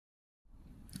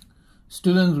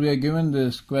Students, we are given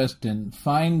this question.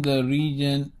 Find the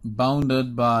region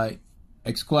bounded by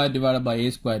x squared divided by a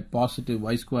squared positive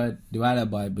y squared divided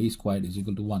by b squared is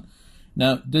equal to 1.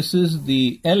 Now, this is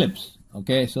the ellipse.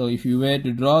 Okay, so if you were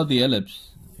to draw the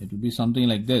ellipse, it will be something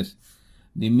like this.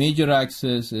 The major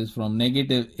axis is from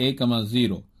negative a comma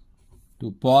 0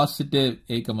 to positive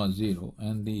a comma 0,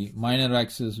 and the minor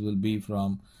axis will be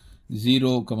from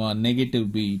 0 comma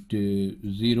negative b to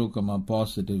 0 comma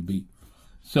positive b.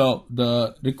 So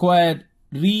the required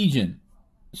region,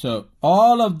 so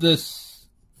all of this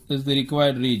is the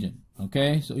required region.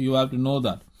 Okay, so you have to know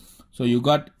that. So you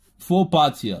got 4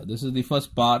 parts here. This is the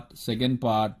first part, second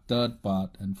part, third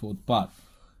part, and fourth part.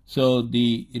 So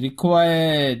the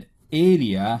required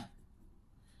area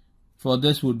for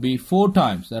this would be 4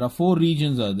 times. There are 4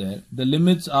 regions are there. The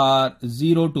limits are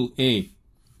 0 to a.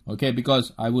 Okay,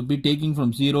 because I would be taking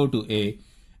from 0 to a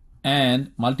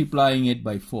and multiplying it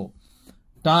by 4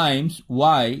 times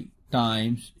y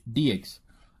times dx.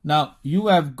 Now you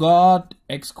have got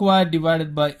x squared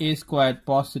divided by a squared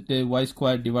positive y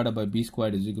squared divided by b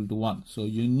squared is equal to 1. So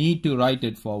you need to write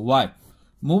it for y.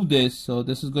 Move this, so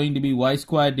this is going to be y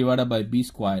squared divided by b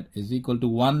squared is equal to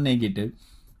 1 negative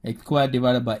x squared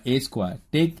divided by a squared.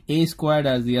 Take a squared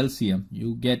as the LCM,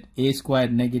 you get a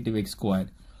squared negative x squared.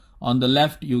 On the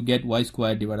left you get y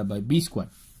squared divided by b squared.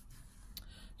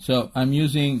 So I'm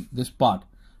using this part.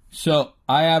 So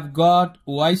I have got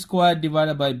y squared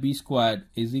divided by b squared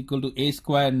is equal to a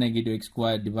squared negative x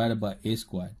squared divided by a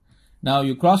squared. Now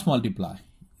you cross multiply.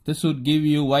 This would give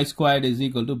you y squared is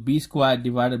equal to b squared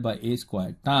divided by a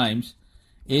squared times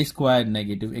a squared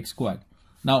negative x squared.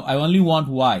 Now I only want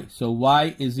y. So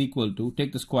y is equal to,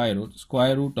 take the square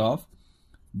root of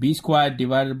b squared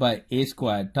divided by a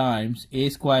squared times a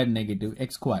squared negative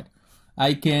x squared.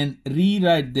 I can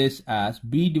rewrite this as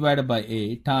b divided by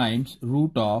a times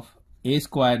root of a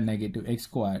squared negative x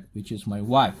squared, which is my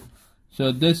y.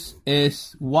 So this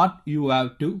is what you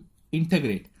have to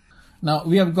integrate. Now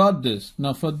we have got this.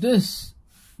 Now for this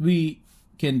we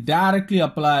can directly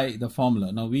apply the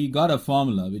formula. Now we got a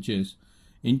formula which is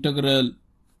integral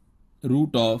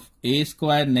root of a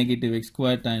squared negative x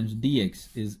squared times dx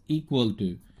is equal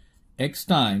to x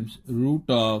times root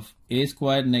of a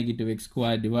squared negative x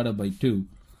squared divided by 2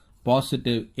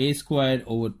 positive a squared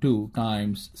over 2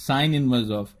 times sine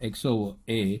inverse of x over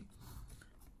a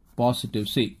positive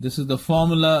c. This is the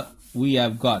formula we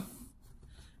have got.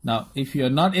 Now if you are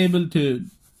not able to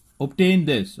obtain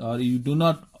this, or you do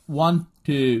not want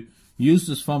to use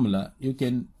this formula, you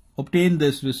can obtain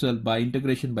this result by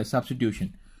integration by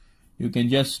substitution. You can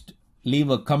just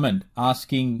leave a comment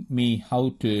asking me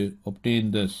how to obtain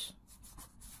this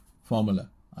formula.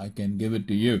 I can give it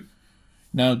to you.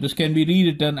 Now this can be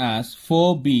rewritten as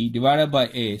 4b divided by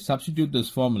a, substitute this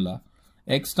formula,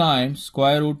 x times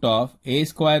square root of a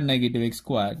squared negative x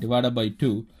squared divided by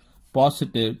 2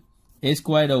 positive a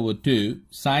squared over 2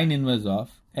 sine inverse of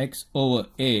x over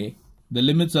a. The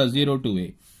limits are 0 to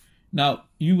a. Now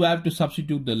you have to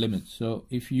substitute the limits. So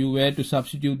if you were to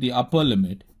substitute the upper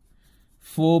limit,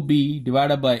 4b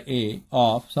divided by a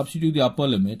of, substitute the upper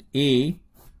limit, a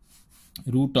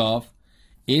root of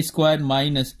a squared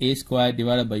minus a squared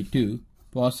divided by 2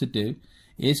 positive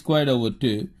a squared over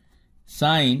 2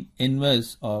 sine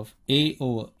inverse of a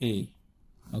over a.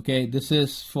 Okay, this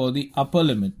is for the upper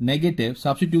limit. Negative,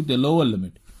 substitute the lower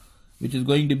limit, which is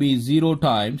going to be 0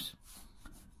 times.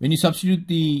 When you substitute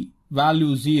the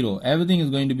value 0, everything is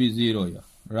going to be 0 here,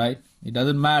 right? It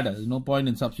doesn't matter. There's no point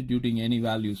in substituting any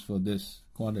values for this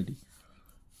quantity.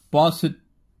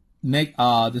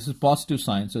 This is positive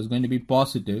sign, so it's going to be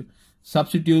positive.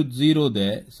 Substitute 0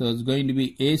 there, so it's going to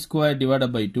be a squared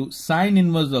divided by 2 sine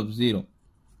inverse of 0.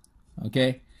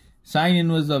 Okay, sine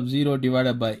inverse of 0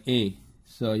 divided by a.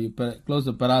 So you close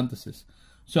the parenthesis.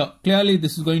 So clearly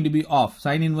this is going to be off.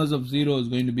 Sine inverse of 0 is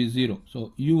going to be 0.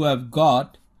 So you have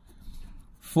got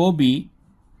 4b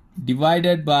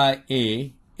divided by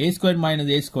a squared minus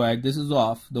a squared. This is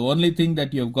off. The only thing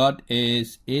that you have got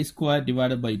is a squared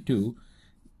divided by 2.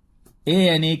 A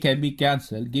and a can be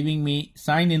cancelled, giving me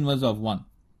sine inverse of 1.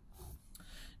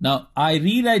 Now I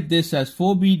rewrite this as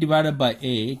 4b divided by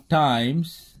a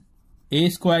times a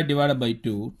squared divided by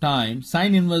 2 times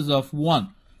sine inverse of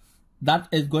 1. That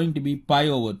is going to be pi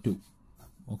over 2.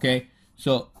 Okay,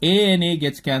 so a and a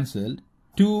gets cancelled.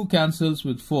 2 cancels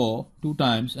with 4 2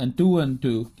 times, and 2 and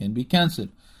 2 can be cancelled,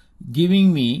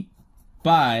 giving me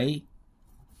pi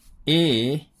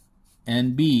a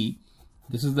and b.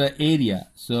 This is the area.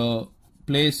 So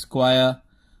place square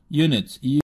units.